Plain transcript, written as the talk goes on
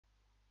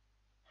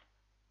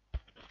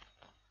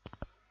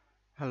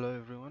Hello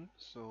everyone.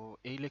 So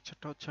এই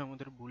লেকচারটা হচ্ছে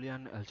আমাদের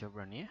বুলিয়ান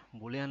অ্যালজেব্রা নিয়ে,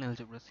 Boolean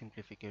algebra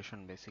simplification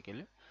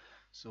basically.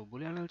 So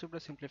Boolean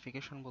algebra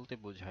simplification বলতে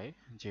বোঝায়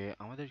যে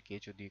আমাদেরকে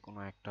যদি কোনো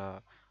একটা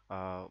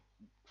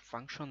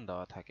ফাংশন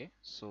দেওয়া থাকে,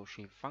 সো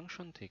সেই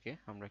ফাংশন থেকে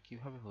আমরা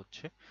কিভাবে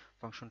হচ্ছে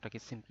ফাংশনটাকে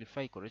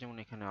সিম্পলিফাই করে, যেমন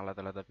এখানে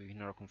আলাদা আলাদা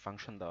বিভিন্ন রকম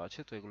ফাংশন দেওয়া আছে,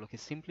 তো এগুলোকে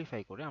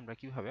সিম্পলিফাই করে আমরা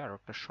কিভাবে আরো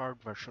একটা শর্ট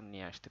ভার্সন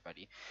নিয়ে আসতে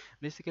পারি।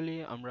 বেসিক্যালি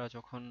আমরা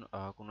যখন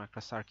কোনো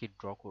একটা সার্কিট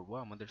ড্র করব,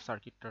 আমাদের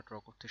সার্কিটটা ড্র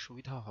করতে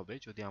সুবিধা হবে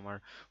যদি আমার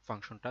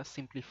ফাংশনটা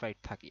সিম্পলিফাইড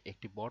থাকে।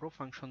 একটি বড়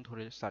ফাংশন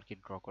ধরে সার্কিট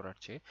ড্র করার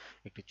চেয়ে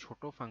একটি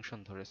ছোট ফাংশন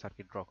ধরে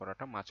সার্কিট ড্র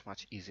করাটা much much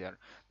easier.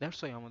 That's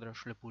why আমাদের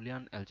আসলে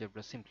বুলিয়ান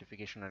অ্যালজেব্রা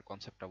সিম্পলিফিকেশনের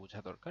কনসেপ্টটা বোঝা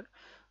দরকার।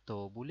 তো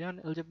বুলিয়ান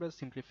অ্যালজেব্রা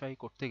সিম্পলিফাই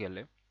করতে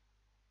গেলে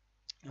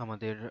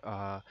আমাদের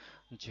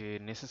যে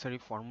নেসেসারি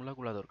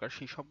ফর্মুলাগুলো দরকার,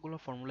 সেই সবগুলো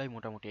ফর্মুলাই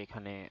মোটামুটি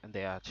এখানে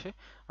দেয়া আছে।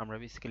 আমরা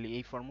বেসিক্যালি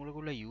এই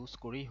ফর্মুলাগুলো ইউজ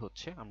করেই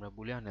হচ্ছে আমরা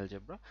বুলিয়ান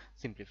অ্যালজেব্রা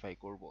সিম্পলিফাই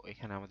করব।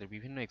 এখানে আমাদের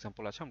বিভিন্ন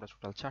এক্সাম্পল আছে, আমরা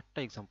টোটাল 4টা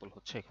এক্সাম্পল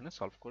হচ্ছে এখানে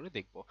সলভ করে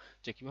দেখব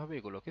যে কিভাবে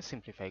এগুলোকে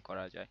সিম্পলিফাই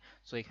করা যায়।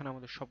 সো এখানে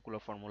আমাদের সবগুলো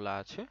ফর্মুলা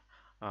আছে।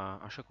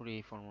 আশা করি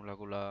এই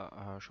ফর্মুলাগুলো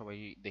সবাই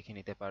দেখে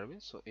নিতে পারবে।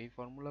 সো এই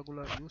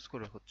ফর্মুলাগুলো ইউজ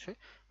করে হচ্ছে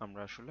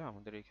আমরা আসলে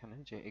আমাদের এখানে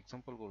যে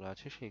এক্সাম্পলগুলো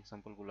আছে সেই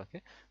এক্সাম্পলগুলোকে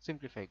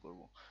সিম্পলিফাই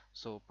করব।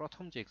 সো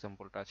প্রথম যে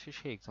এক্সাম্পলটা আছে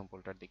সেই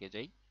এক্সাম্পলটার দিকে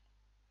যাই।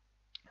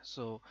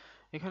 সো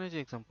এখানে যে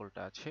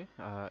এক্সাম্পলটা আছে,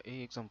 এই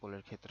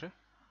এক্সাম্পলের ক্ষেত্রে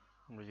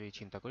আমরা যদি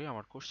চিন্তা করি,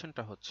 আমার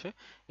কোশ্চেনটা হচ্ছে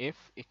f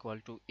equal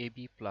to ab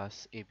plus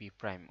ab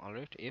prime.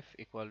 Alright, f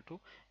equal to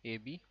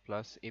ab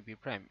plus ab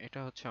prime, এটা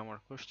হচ্ছে আমার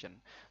কোশ্চেন।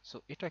 সো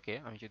এটাকে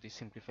আমি যদি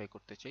সিম্পলিফাই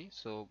করতে চাই,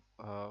 so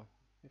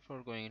before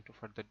going into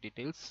further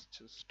details,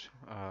 just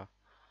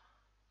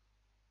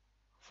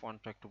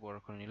ফন্টটা একটু বড়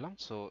করে নিলাম।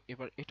 সো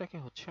এবার এটাকে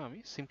হচ্ছে আমি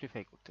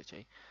সিম্পলিফাই করতে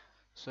চাই।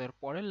 সো এর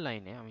পরের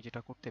লাইনে আমি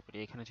যেটা করতে পারি,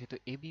 এখানে যেহেতু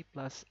ab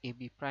প্লাস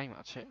ab প্রাইম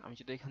আছে, আমি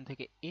যদি এখান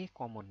থেকে a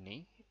কমন নিই,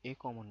 a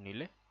কমন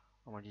নিলে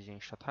আমার যে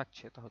জিনিসটা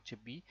থাকছে তা হচ্ছে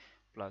b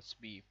plus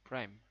b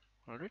prime.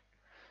 Alright,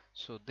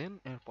 so then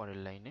এর পরের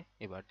লাইনে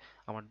এবার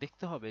আমার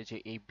দেখতে হবে যে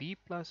এই b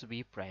প্লাস b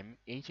প্রাইম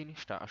এই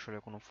জিনিসটা আসলে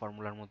কোনো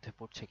ফর্মুলার মধ্যে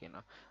পড়ছে কিনা।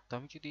 তো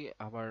আমি যদি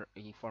আবার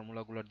এই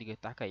ফর্মুলাগুলোর দিকে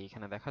তাকাই,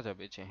 এখানে দেখা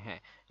যাবে যে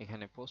হ্যাঁ,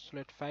 এখানে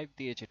পোস্টুলেট 5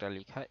 দিয়ে যেটা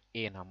লেখা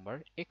a number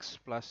x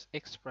plus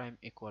x prime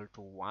equal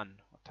to 1,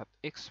 অর্থাৎ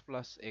x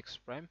plus x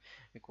prime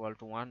equal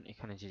to 1,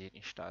 এখানে যে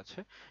জিনিসটা আছে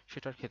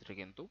সেটার ক্ষেত্রে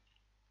কিন্তু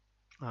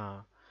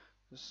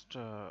just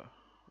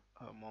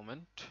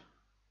moment.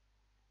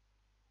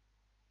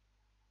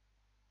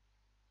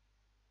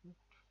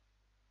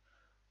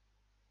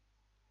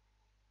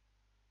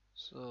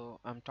 So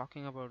I'm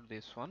talking about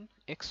this one,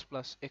 x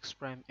plus x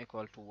prime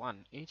equal to 1,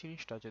 এই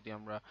জিনিসটা যদি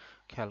আমরা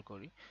খেয়াল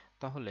করি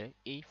তাহলে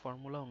এই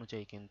ফর্মুলা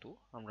অনুযায়ী কিন্তু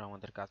আমরা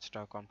আমাদের কাজটা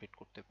কমপ্লিট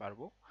করতে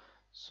পারবো।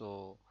 সো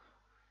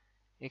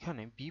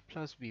এখানে b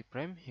plus b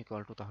prime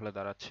equal to তাহলে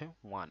দাঁড়াচ্ছে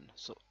 1,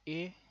 সো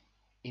a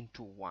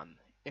into 1।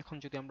 এখন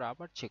যদি আমরা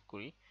আবার চেক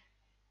করি,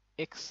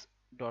 x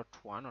dot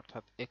 1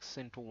 অর্থাৎ x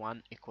into 1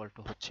 equal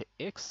to হচ্ছে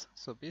x,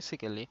 so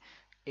basically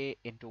a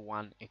into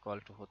 1 equal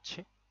to হচ্ছে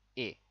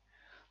a।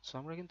 সো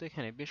আমরা কিন্তু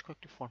এখানে বেশ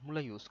কয়েকটি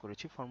ফর্মুলা ইউজ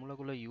করেছি,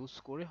 ফর্মুলাগুলো ইউজ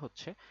করে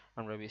হচ্ছে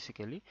আমরা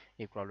বেসিক্যালি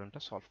এই প্রবলেমটা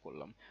সলভ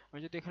করলাম। আমি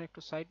যদি এখানে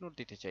একটু সাইড নোট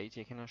দিতে চাই যে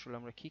এখানে আসলে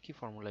আমরা কি কি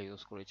ফর্মুলা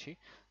ইউজ করেছি।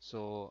 সো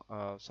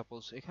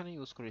সাপোজ এখানে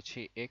ইউজ করেছি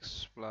x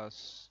plus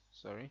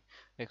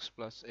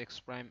x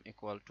prime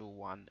equal to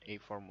 1 এই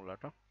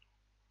ফর্মুলাটা,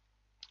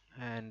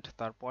 অ্যান্ড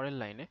তারপরের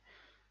লাইনে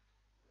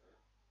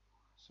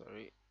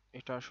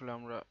এটা আসলে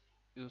আমরা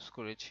ইউজ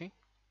করেছি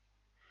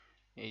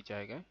এই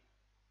জায়গায়,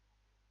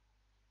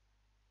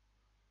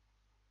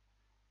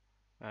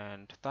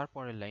 অ্যান্ড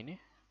তারপরের লাইনে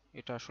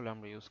এটা আসলে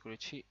আমরা ইউজ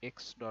করেছি x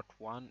dot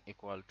 1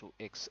 equal to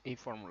x, এই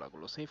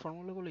ফর্মুলাগুলো। সেই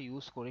ফর্মুলাগুলো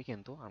ইউজ করে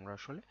কিন্তু আমরা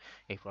আসলে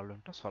এই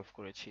প্রবলেমটা সলভ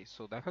করেছি।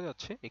 সো দেখা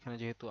যাচ্ছে এখানে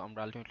যেহেতু আমরা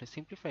আলটিমেটলি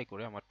সিম্পলিফাই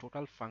করে আমার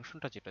টোটাল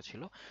ফাংশনটা যেটা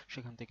ছিল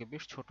সেখান থেকে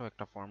বেশ ছোট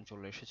একটা ফর্ম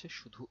চলে এসেছে,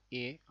 শুধু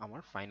a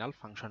আমার ফাইনাল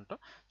ফাংশনটা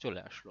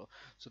চলে আসলো।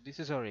 So this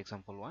is our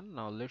example 1।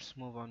 Now let's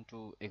move on two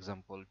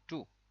example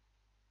 2।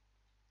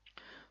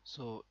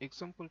 So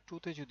example 2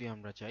 তে যদি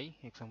আমরা যাই,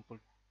 এক্সাম্পল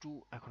 2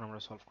 এখন আমরা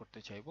সলভ করতে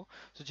চাইবো।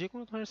 সো যে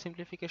কোনো ধরনের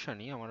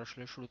সিম্পলিফিকেশনই আমার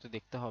আসলে শুরুতে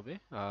দেখতে হবে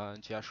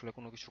যে আসলে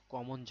কোনো কিছু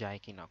কমন যায়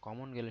কিনা।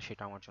 কমন গেলে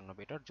সেটা আমার জন্য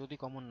বেটার, যদি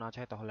কমন না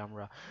যায় তাহলে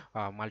আমরা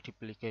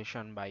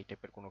মাল্টিপ্লিকেশন বা এই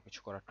টাইপের কোনো কিছু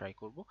করার ট্রাই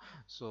করব।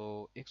 সো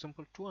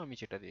এক্সাম্পল 2 আমি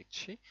যেটা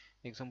দেখছি,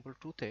 এক্সাম্পল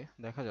 2 তে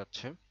দেখা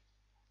যাচ্ছে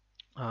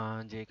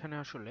যে এখানে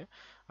আসলে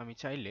আমি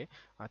চাইলে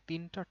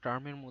তিনটা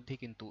টার্মের মধ্যে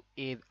কিন্তু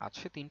এ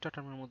আছে, তিনটা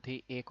টার্মের মধ্যে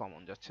এ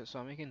কমন যাচ্ছে। সো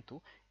আমি কিন্তু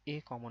এ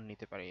কমন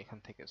নিতে পারি এখান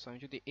থেকে। সো আমি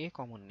যদি এ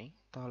কমন নিই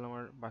তাহলে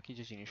আমার বাকি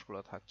যে জিনিসগুলো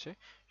থাকছে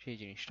সেই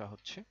জিনিসটা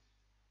হচ্ছে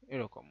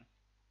এরকম।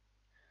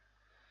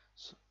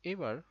 So,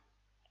 এবার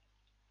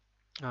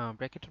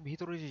ব্র্যাকেটের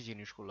ভিতরে যে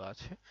জিনিসগুলো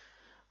আছে,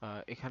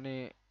 এখানে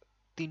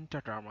তিনটা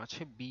টার্ম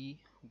আছে, B,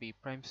 B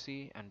prime C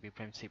and B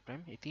prime C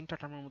prime. এই তিনটা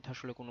টার্মের মধ্যে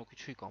আসলে কোনো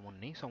কিছুই কমন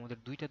নেই। সো আমাদের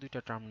দুইটা দুইটা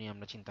টার্ম নিয়ে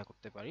আমরা চিন্তা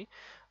করতে পারি।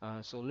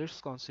 So let's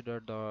consider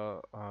the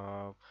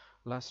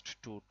last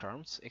two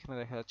terms. এখানে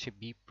দেখা যাচ্ছে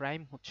বি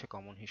প্রাইম হচ্ছে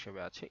কমন হিসেবে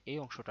আছে, এই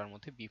অংশটার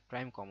মধ্যে বি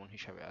প্রাইম কমন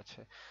হিসেবে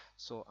আছে।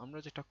 সো আমরা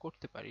যেটা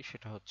করতে পারি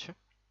সেটা হচ্ছে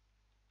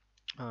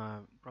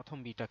প্রথম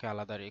বিটাকে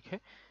আলাদা রেখে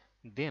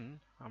দেন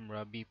আমরা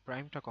বি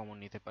প্রাইমটা কমন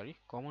নিতে পারি।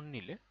 কমন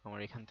নিলে আমার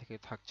এখান থেকে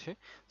থাকছে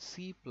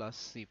C plus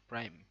C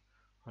prime.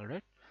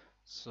 Alright,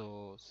 so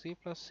C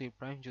plus C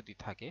prime যদি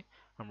থাকে,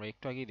 আমরা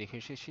একটু আগে দেখে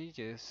এসেছি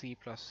যে সি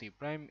প্লাস সি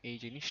প্রাইম এই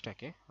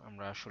জিনিসটাকে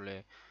আমরা আসলে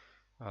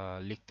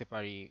লিখতে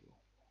পারি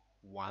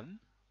 1।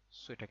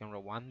 সো এটাকে আমরা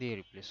 1 দিয়ে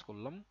রিপ্লেস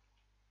করলাম।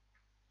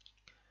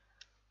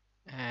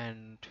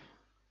 অ্যান্ড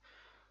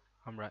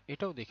আমরা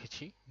এটাও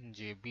দেখেছি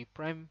যে বি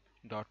প্রাইম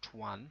ডট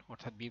ওয়ান,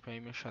 অর্থাৎ বি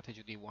প্রাইমের সাথে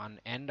যদি ওয়ান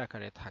অ্যান্ড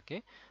আকারে থাকে,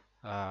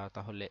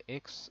 তাহলে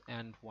এক্স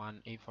অ্যান্ড ওয়ান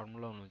এই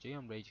ফর্মুলা অনুযায়ী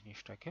আমরা এই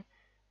জিনিসটাকে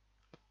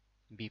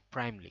বি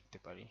প্রাইম লিখতে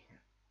পারি।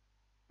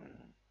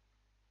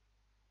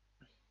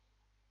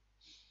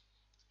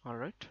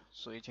 অলরাইট,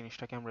 সো এই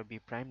জিনিসটাকে আমরা বি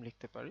প্রাইম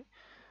লিখতে পারি।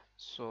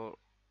 সো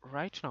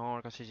রাইট নাও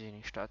আমার কাছে যে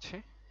জিনিসটা আছে,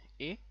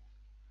 এ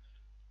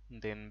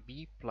দেন বি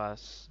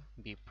প্লাস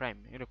বি প্রাইম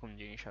এরকম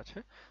জিনিস আছে।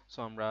 সো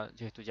আমরা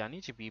যেহেতু জানি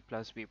যে B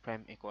plus B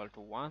prime equal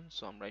to one,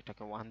 so আমরা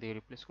এটাকে ওয়ান দিয়ে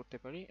রিপ্লেস করতে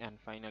পারি। অ্যান্ড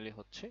ফাইনালি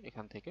হচ্ছে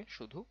এখান থেকে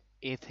শুধু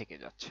এ থেকে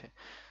যাচ্ছে।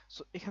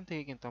 সো এখান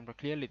থেকে কিন্তু আমরা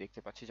ক্লিয়ারলি দেখতে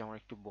পাচ্ছি যে আমার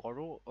একটু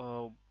বড়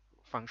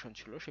ফাংশন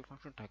ছিল, সেই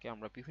ফাংশনটাকে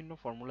আমরা বিভিন্ন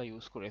ফর্মুলা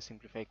ইউজ করে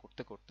সিম্পলিফাই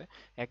করতে করতে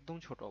একদম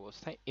ছোট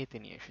অবস্থায় এতে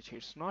নিয়ে এসেছি।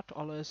 It's not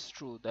always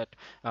true that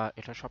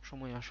এটা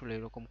সবসময় আসলে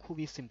এরকম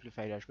খুবই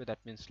সিম্পলিফাইড আসবে।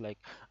 দ্যাট মিনস লাইক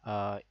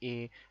এ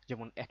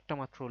যেমন একটা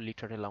মাত্র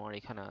লিটারেল আমার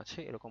এখানে আছে,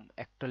 এরকম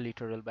একটা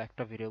লিটারেল বা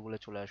একটা ভেরিয়েবলে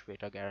চলে আসবে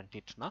এটা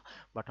গ্যারান্টিড না।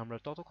 বাট আমরা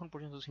ততক্ষণ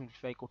পর্যন্ত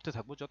সিম্পলিফাই করতে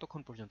থাকবো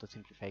যতক্ষণ পর্যন্ত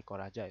সিম্পলিফাই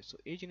করা যায়। সো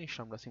এই জিনিসটা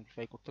আমরা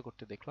সিম্পলিফাই করতে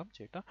করতে দেখলাম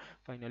যে এটা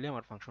ফাইনালি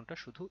আমার ফাংশনটা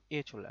শুধু এ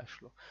চলে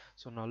আসলো।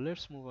 So now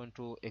let's move on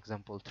two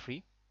example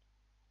 3।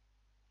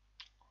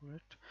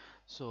 Right,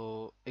 so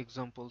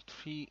example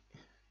 3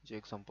 যে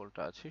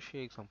এক্সাম্পলটা আছে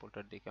সেই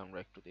এক্সাম্পলটার দিকে আমরা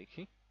একটু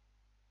দেখি।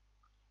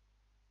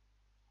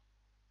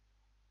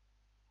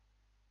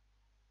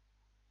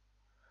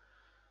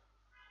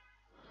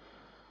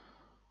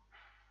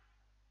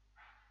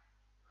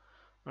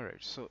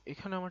 অলরাইট, সো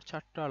এখানে আমার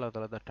চারটা আলাদা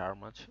আলাদা টার্ম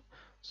আছে।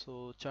 সো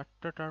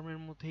চারটা টার্মের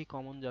মধ্যেই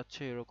কমন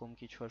যাচ্ছে এরকম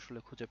কিছু আসলে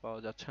খুঁজে পাওয়া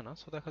যাচ্ছে না।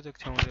 সো দেখা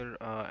যাচ্ছে আমাদের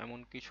এমন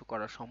কিছু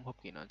করা সম্ভব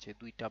কিনা যে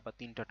দুইটা বা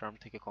তিনটা টার্ম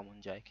থেকে কমন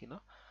যায় কিনা।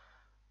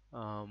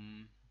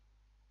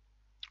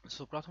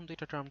 সো প্রথম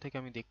দুইটা টার্ম থেকে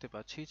আমি দেখতে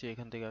পাচ্ছি যে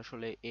এখান থেকে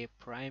আসলে এ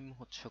প্রাইম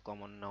হচ্ছে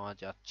কমন নেওয়া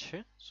যাচ্ছে।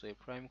 সো এ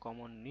প্রাইম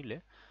কমন নিলে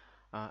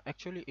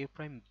অ্যাকচুয়ালি এ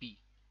প্রাইম বি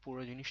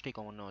পুরো জিনিসটাই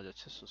কমন নেওয়া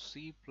যাচ্ছে। So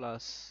C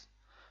plus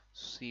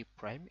C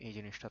prime এই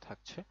জিনিসটা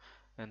থাকছে।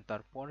 এন্ড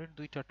তার পরের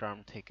দুইটা টার্ম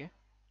থেকে,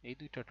 এই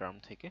দুইটা টার্ম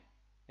থেকে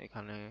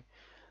এখানে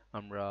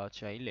আমরা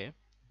চাইলে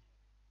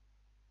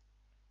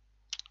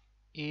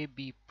এ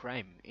বি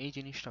প্রাইম এই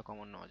জিনিসটা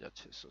কমন নেওয়া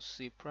যাচ্ছে। So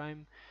C prime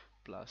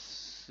plus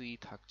C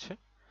থাকছে।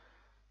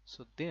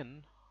 সো দেন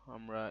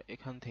আমরা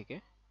এখান থেকে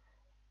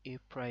এ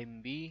prime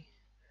B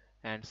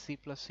and C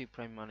plus C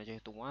prime মানে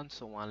যেহেতু ওয়ান,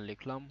 সো ওয়ান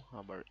লিখলাম।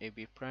 আবার A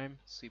B prime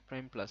C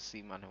prime plus C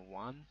মানে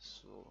ওয়ান,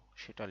 সো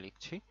সেটা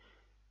লিখছি।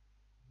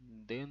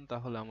 দেন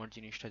তাহলে আমার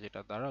জিনিসটা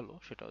যেটা দাঁড়ালো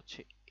সেটা হচ্ছে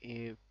এ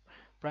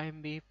prime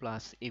B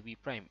plus A B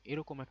prime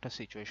এরকম একটা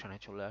সিচুয়েশনে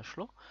চলে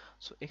আসলো।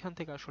 সো এখান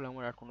থেকে আসলে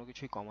আমার আর কোনো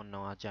কিছুই কমন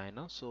নেওয়া যায়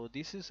না। So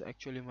this is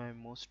actually my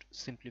most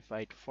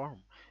simplified form.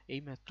 এই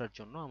ম্যাথটার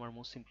জন্য আমার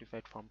মোস্ট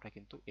সিম্পলিফাইড ফর্মটা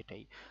কিন্তু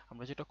এটাই।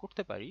 আমরা যেটা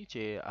করতে পারি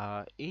যে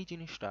এই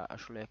জিনিসটা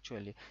আসলে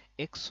অ্যাকচুয়ালি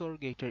এক্সঅর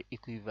গেটের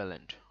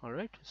ইকুইভ্যালেন্ট।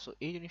 অলরাইট, সো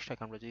এই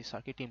জিনিসটাকে আমরা যদি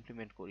সার্কিটে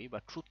ইমপ্লিমেন্ট করি বা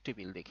ট্রুথ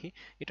টেবিল দেখি,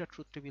 এটা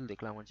ট্রুথ টেবিল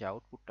দেখলে আমার যে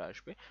আউটপুটটা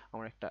আসবে,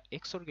 আমার একটা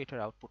এক্সঅর গেটের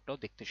আউটপুটটাও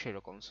দেখতে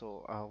সেরকম। So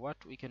what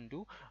we can do,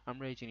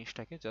 আমরা এই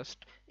জিনিসটাকে জাস্ট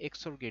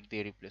XOR গেট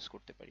দিয়ে রিপ্লেস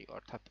করতে পারি,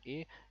 অর্থাৎ A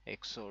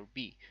XOR B।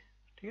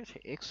 ঠিক আছে,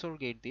 XOR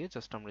গেট দিয়ে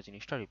জাস্ট আমরা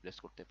জিনিসটা রিপ্লেস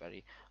করতে পারি।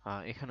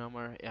 এখানে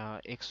আমার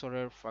XOR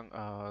এর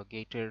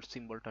গেটের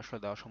সিম্বলটা আসলে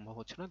দেওয়া সম্ভব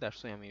হচ্ছে না,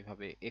 দ্যাটস ওয়াই আমি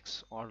এভাবে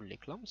XOR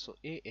লিখলাম। সো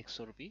A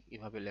XOR B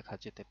এভাবে লেখা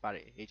যেতে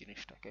পারে এই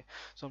জিনিসটাকে।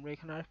 সো আমরা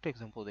এখানে আরেকটা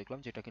এক্সাম্পল দেখলাম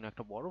যেটা কিনা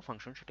একটা বড়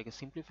ফাংশন, সেটাকে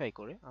সিম্পলিফাই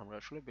করে আমরা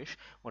আসলে বেশ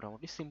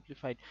মোটামুটি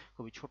সিম্পলিফাইড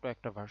খুবই ছোট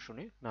একটা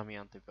ভার্সনে নামিয়ে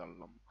আনতে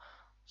পারলাম।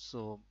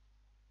 So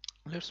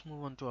let's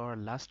move on to our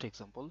last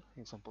example,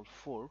 example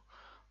 4.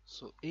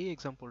 So এই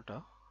এক্সাম্পলটা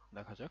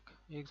দেখা যাক।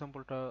 এই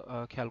এক্সাম্পলটা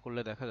খেয়াল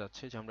করলে দেখা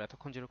যাচ্ছে যে আমরা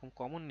এতক্ষণ যেরকম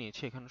কমন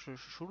নিয়েছি, এখানে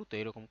শুরুতে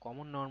এরকম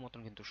কমন নেওয়ার মতন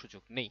কিন্তু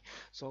সুযোগ নেই।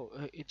 সো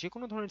যে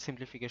কোনো ধরনের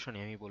সিম্পলিফিকেশনে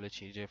আমি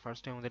বলেছি যে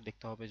ফার্স্টে আমাদের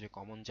দেখতে হবে যে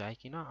কমন যায়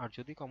কিনা, আর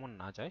যদি কমন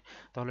না যায়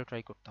তাহলে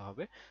ট্রাই করতে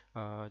হবে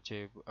যে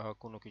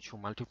কোনো কিছু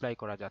মাল্টিপ্লাই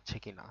করা যাচ্ছে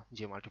কিনা,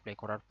 যে মাল্টিপ্লাই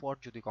করার পর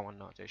যদি কমন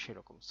নেওয়া যায়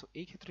সেরকম। সো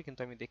এই ক্ষেত্রে কিন্তু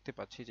আমি দেখতে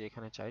পাচ্ছি যে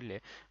এখানে চাইলে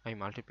আমি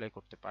মাল্টিপ্লাই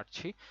করতে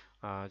পারছি।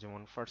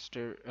 যেমন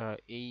ফার্স্টের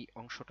এই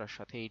অংশটার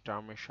সাথে এই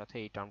টার্মের সাথে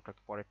এই টার্মটা,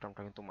 পরের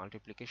টার্মটা কিন্তু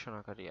মাল্টিপ্লিকেশন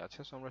আকারে আছে।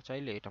 সো আমরা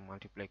চাইলে এটা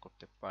মাল্টিপ্লাই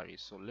করতে পারি।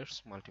 So let's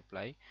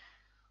multiply.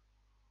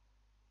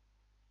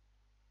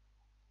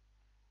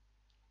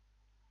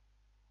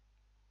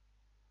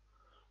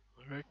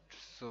 Right,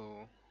 so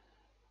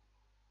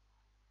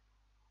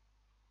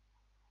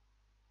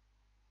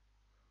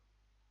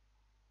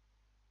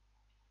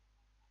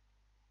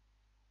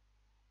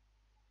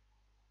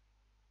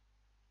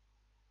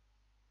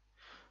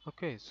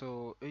okay, so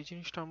এই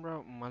জিনিসটা আমরা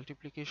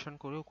মাল্টিপ্লিকেশন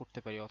করেও করতে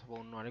পারি অথবা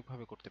অন্য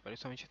আরেকভাবে করতে পারি।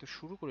 সো আমি যেহেতু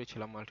শুরু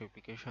করেছিলাম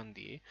মাল্টিপ্লিকেশন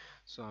দিয়ে,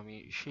 সো আমি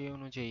সেই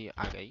অনুযায়ী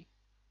আগাই।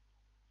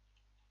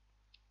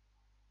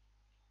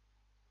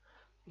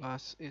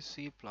 Plus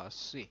AC plus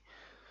C.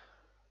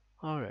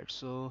 Alright,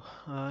 so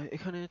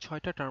এখানে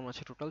 6টা টার্ম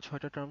আছে, টোটাল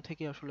 6টা টার্ম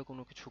থেকে আসলে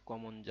কোনো কিছু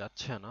কমন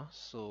যাচ্ছে না।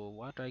 So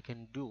what I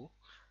can do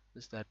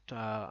is that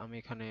আমি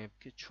এখানে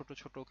ছোট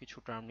ছোট কিছু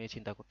টার্ম নিয়ে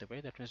চিন্তা করতে পারি।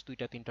 দ্যাট মিনস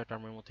 2টা 3টা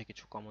টার্মের মধ্যে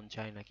কিছু কমন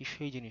যায় নাকি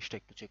সেই জিনিসটা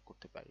একটু চেক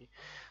করতে পারি।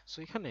 সো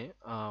এখানে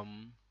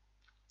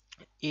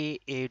এ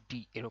এ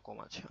ডি এরকম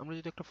আছে। আমরা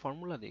যদি একটা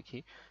ফর্মুলা দেখি,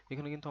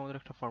 এখানে কিন্তু আমাদের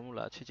একটা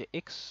ফর্মুলা আছে যে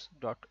x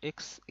dot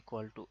x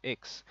equal to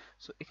x.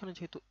 So এখানে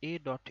যেহেতু এ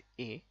ডট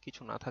এ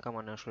কিছু না থাকা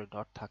মানে আসলে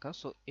ডট থাকা,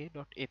 সো এ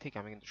ডট এ থেকে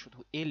আমি কিন্তু শুধু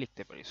এ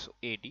লিখতে পারি, সো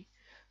এডি।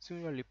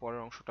 সিমিলারলি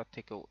পরের অংশটার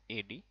থেকেও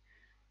এডি,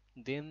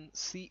 দেন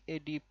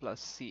সিএডি প্লাস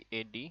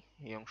সিএডি,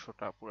 এই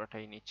অংশটা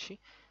পুরাটাই নিচ্ছি।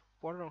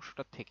 পরের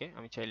অংশটার থেকে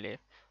আমি চাইলে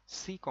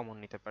সি কমন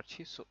নিতে পারছি,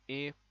 সো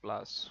এ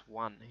প্লাস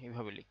ওয়ান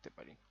এইভাবে লিখতে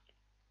পারি।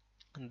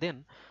 দেন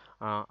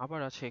আবার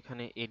আছে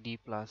এখানে এডি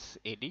প্লাস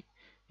এডি।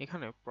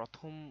 এখানে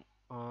প্রথম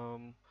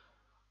আম,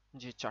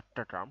 যে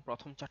 4টা টার্ম,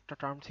 প্রথম 4টা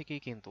টার্ম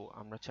থেকেই কিন্তু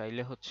আমরা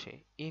চাইলে হচ্ছে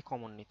এ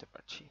কমন নিতে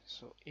পারছি।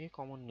 সো এ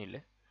কমন নিলে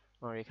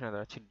আমার এখানে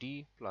দাঁড়াচ্ছে D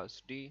plus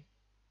D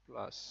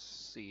plus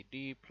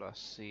CD plus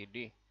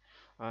CD.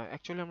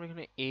 Actually আমরা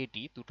এখানে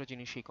এডি দুটো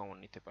জিনিসই কমন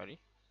নিতে পারি।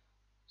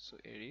 সো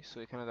এডি, সো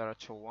এখানে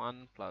দাঁড়াচ্ছে one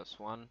plus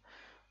one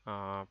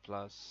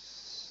plus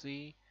C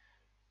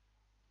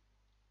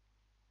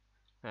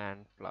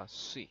and plus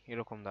C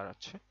এরকম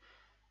দাঁড়াচ্ছে।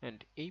 অ্যান্ড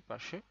এই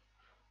পাশে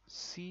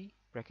সি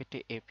ব্র্যাকেটে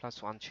এ প্লাস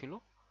ওয়ান ছিল।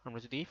 আমরা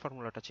যদি এই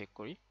ফর্মুলাটা চেক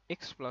করি,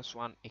 x plus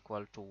one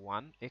equal to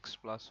one, x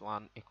plus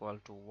one equal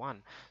to one.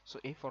 So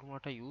এই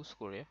ফর্মুলাটা ইউজ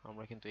করে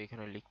আমরা কিন্তু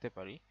এখানে লিখতে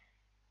পারি,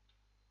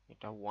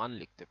 এটা ওয়ান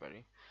লিখতে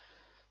পারি।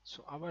 সো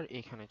আবার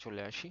এখানে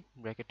চলে আসি,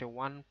 ব্র্যাকেটে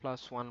one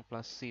plus one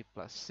plus C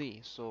plus C.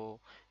 So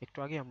একটু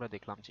আগে আমরা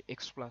দেখলাম যে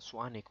x plus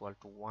one equal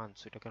to one.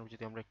 So এটাকে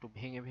যদি আমরা একটু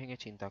ভেঙে ভেঙে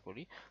চিন্তা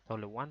করি,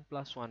 তাহলে one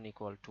plus one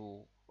equal to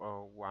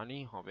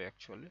ওয়ানই হবে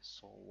actually.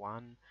 So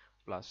one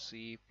plus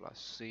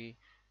C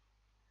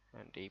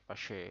and এই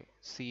পাশে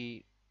সি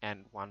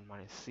অ্যান্ড ওয়ান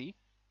মানে সি।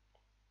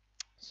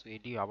 সো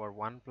এটি আবার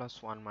ওয়ান প্লাস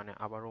ওয়ান মানে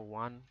আবারও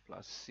ওয়ান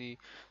প্লাস সি।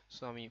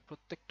 সো আমি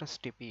প্রত্যেকটা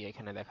স্টেপই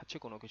এখানে দেখাচ্ছি,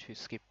 কোনো কিছু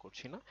স্কিপ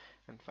করছি না।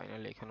 অ্যান্ড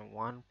ফাইনালি এখানে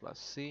one plus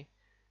C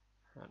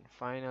and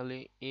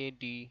finally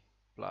eddy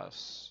plus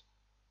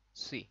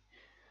C.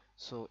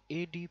 So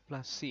eddy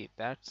plus C,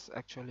 that's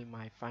actually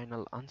my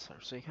final answer.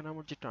 So এখানে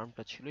আমার যে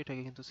টার্মটা ছিল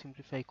এটাকে কিন্তু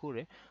সিম্পলিফাই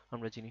করে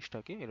আমরা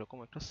জিনিসটাকে এরকম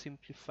একটা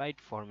সিম্পলিফাইড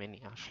ফর্মে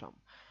নিয়ে আসলাম।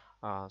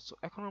 সো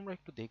এখন আমরা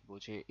একটু দেখবো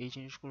যে এই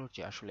জিনিসগুলোর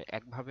যে আসলে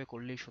একভাবে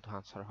করলেই শুধু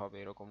আনসার হবে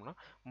এরকম না,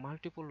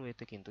 মাল্টিপল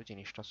ওয়েতে কিন্তু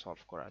জিনিসটা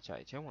সলভ করা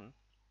যায়। যেমন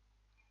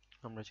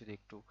আমরা যদি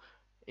একটু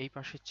এই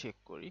পাশে চেক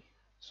করি,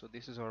 so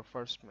this is our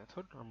first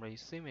method. আমরা এই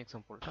সেম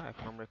এক্সাম্পলটা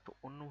এখন আমরা একটু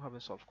অন্যভাবে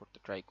সলভ করতে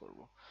ট্রাই করব।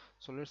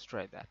 So let's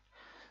try that.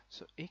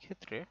 So এই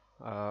ক্ষেত্রে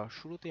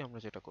শুরুতেই আমরা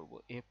যেটা করব,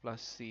 এ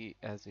plus C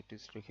as it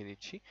is রেখে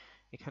দিচ্ছি।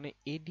 এখানে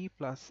এডি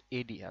প্লাস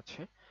এডি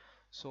আছে।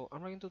 সো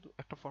আমরা কিন্তু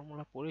একটা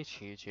ফর্মুলা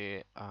পড়েছি যে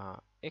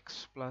x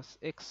plus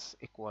x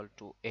equal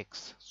to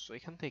x. So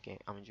এখান থেকে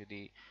আমি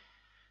যদি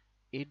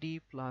এডি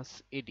প্লাস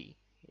এডি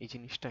এই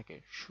জিনিসটাকে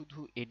শুধু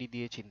এডি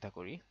দিয়ে চিন্তা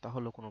করি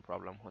তাহলে কোনো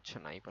প্রবলেম হচ্ছে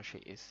না। এই পাশে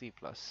এসি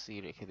প্লাস সি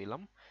রেখে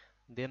দিলাম।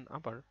 দেন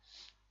আবার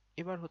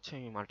এবার হচ্ছে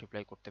আমি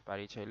মাল্টিপ্লাই করতে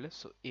পারি চাইলে।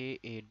 সো এ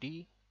এডি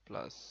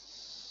প্লাস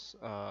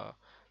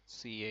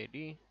সি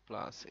এডি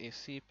প্লাস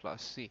এসি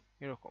প্লাস সি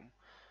এরকম।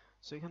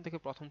 সো এখান থেকে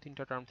প্রথম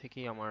 3টা টার্ম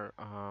থেকেই আমার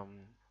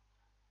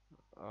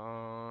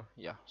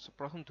সো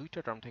প্রথম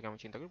 2টা টার্ম থেকে আমি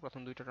চিন্তা করি,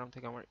 প্রথম 2টা টার্ম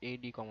থেকে আমার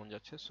এডি কমন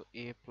যাচ্ছে। সো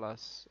এ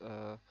প্লাস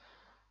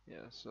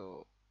সো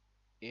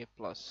এ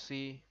প্লাস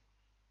সি।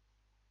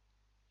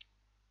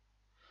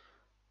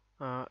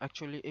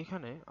 অ্যাকচুয়ালি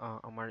এখানে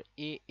আমার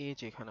এ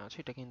যেখানে আছে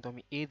এটা কিন্তু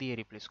আমি এ দিয়ে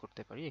রিপ্লেস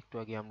করতে পারি। একটু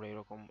আগে আমরা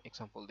এরকম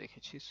এক্সাম্পল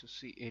দেখেছি। সো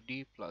সি এডি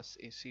প্লাস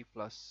এসি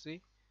প্লাস সি।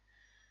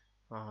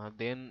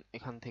 দেন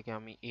এখান থেকে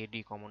আমি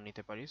এডি কমন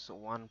নিতে পারি। So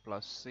one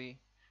plus C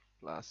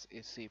plus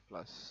AC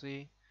plus C.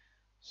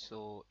 So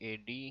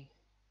eddy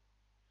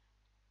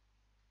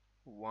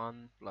one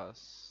plus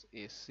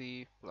AC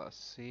plus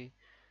C,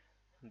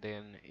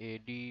 then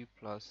eddy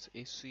plus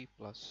AC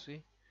plus C.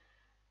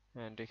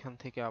 And এখান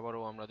থেকে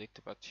আবারও আমরা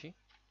দেখতে পাচ্ছি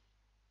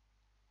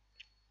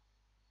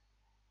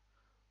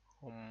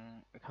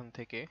এখান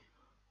থেকে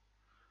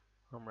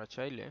আমরা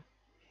চাইলে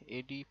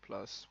এডি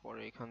প্লাস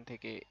পরে এখান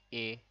থেকে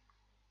এ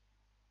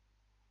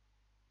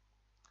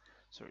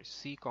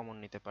সি কমন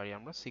নিতে পারি।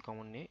 আমরা সি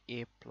কমন নিয়ে এ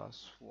plus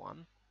one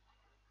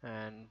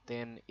and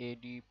then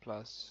eddy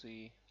plus C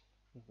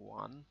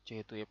one,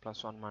 যেহেতু এ প্লাস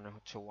ওয়ান মানে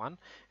হচ্ছে one,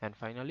 and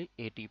finally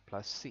eddy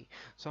plus C.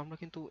 So আমরা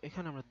কিন্তু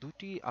এখানে আমরা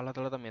দুটি আলাদা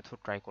আলাদা মেথড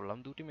ট্রাই করলাম,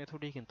 দুটি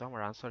মেথডেই কিন্তু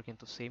আমার আনসার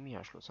কিন্তু সেমই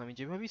আসলো। সো আমি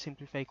যেভাবেই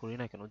সিম্পলিফাই করি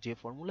না কেন, যে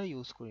ফর্মুলা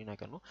ইউজ করি না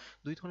কেন,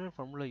 দুই ধরনের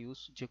ফর্মুলা ইউজ,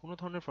 যে কোনো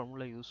ধরনের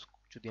ফর্মুলা ইউজ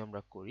যদি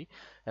আমরা করি,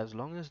 as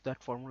long age that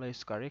formula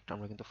is correct,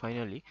 আমরা কিন্তু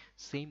ফাইনালি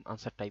সেম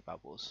আনসারটাই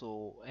পাবো। সো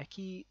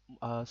একই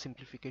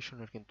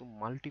সিম্পলিফিকেশনের কিন্তু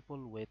মাল্টিপল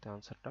ওয়েতে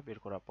আনসারটা বের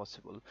করা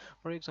পসিবল।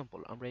 ফর এক্সাম্পল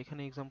আমরা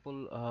এখানে এক্সাম্পল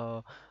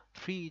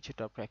 3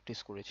 যেটা প্র্যাকটিস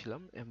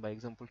করেছিলাম বা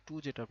এক্সাম্পল 2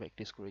 যেটা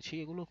প্র্যাকটিস করেছি,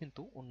 এগুলো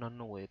কিন্তু অন্যান্য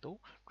ওয়েতেও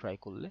ট্রাই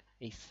করলে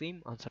এই সেম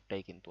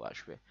আনসারটাই কিন্তু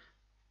আসবে।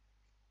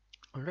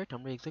 অলরাইট,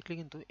 আমরা এক্স্যাক্টলি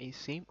কিন্তু এই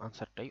সেম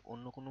আনসারটাই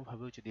অন্য কোনো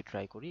ভাবেও যদি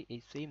ট্রাই করি,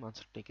 এই সেম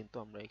আনসারটাই কিন্তু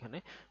আমরা এখানে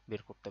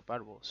বের করতে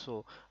পারবো। সো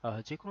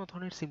যে কোনো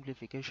ধরনের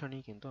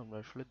সিম্পলিফিকেশনই কিন্তু আমরা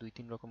আসলে দুই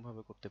তিন রকম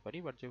ভাবে করতে পারি,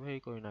 বাট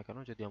যেভাবেই করি না কেন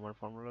যদি আমার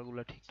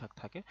ফর্মুলাগুলো ঠিকঠাক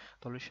থাকে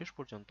তাহলে শেষ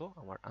পর্যন্ত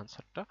আমার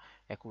আনসারটা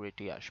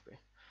অ্যাকুরেটই আসবে।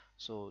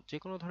 সো যে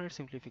কোনো ধরনের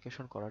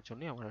সিম্পলিফিকেশন করার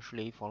জন্য আমার আসলে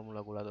এই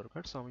ফর্মুলাগুলো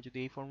দরকার। সো আমি যদি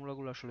এই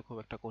ফর্মুলাগুলো আসলে খুব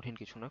একটা কঠিন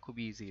কিছু না,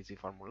 খুবই easy easy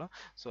formula.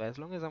 So as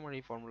long age আমার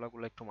এই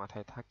ফর্মুলাগুলো একটু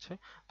মাথায় থাকছে,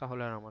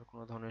 তাহলে আর আমার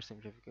কোনো ধরনের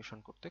সিম্পলিফিকেশন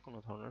করতে কোনো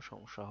ধরনের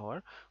সমস্যা হওয়ার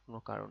কোনো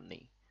কারণ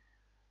নেই।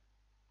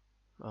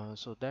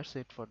 So that's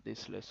it for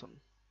this lesson.